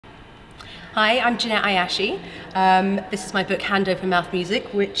Hi, I'm Janette Ayachi. This is my book Hand Over Mouth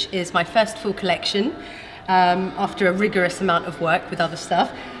Music, which is my first full collection after a rigorous amount of work with other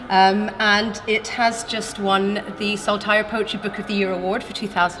stuff. And it has just won the Saltire Poetry Book of the Year Award for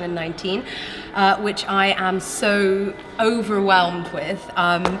 2019, which I am so overwhelmed with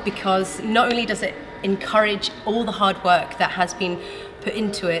because not only does it encourage all the hard work that has been put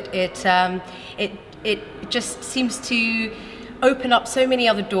into it, it just seems to open up so many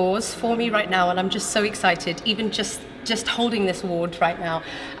other doors for me right now, and I'm just so excited, even just holding this award right now.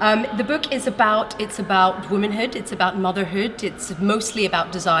 The book is about womanhood, it's about motherhood, it's mostly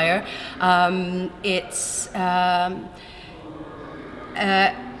about desire. It's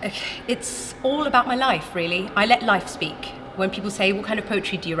all about my life, really. I let life speak. When people say, what kind of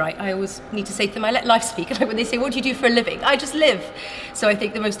poetry do you write? I always need to say to them, I let life speak. And when they say, what do you do for a living? I just live. So I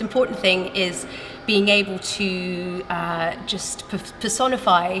think the most important thing is being able to just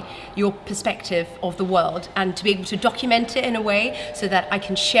personify your perspective of the world and to be able to document it in a way so that I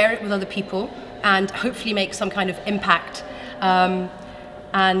can share it with other people and hopefully make some kind of impact.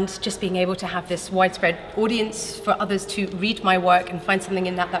 And just being able to have this widespread audience for others to read my work and find something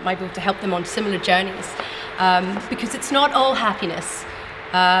in that might be able to help them on similar journeys. Because it's not all happiness,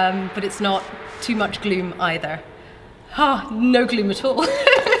 but it's not too much gloom either. No gloom at all.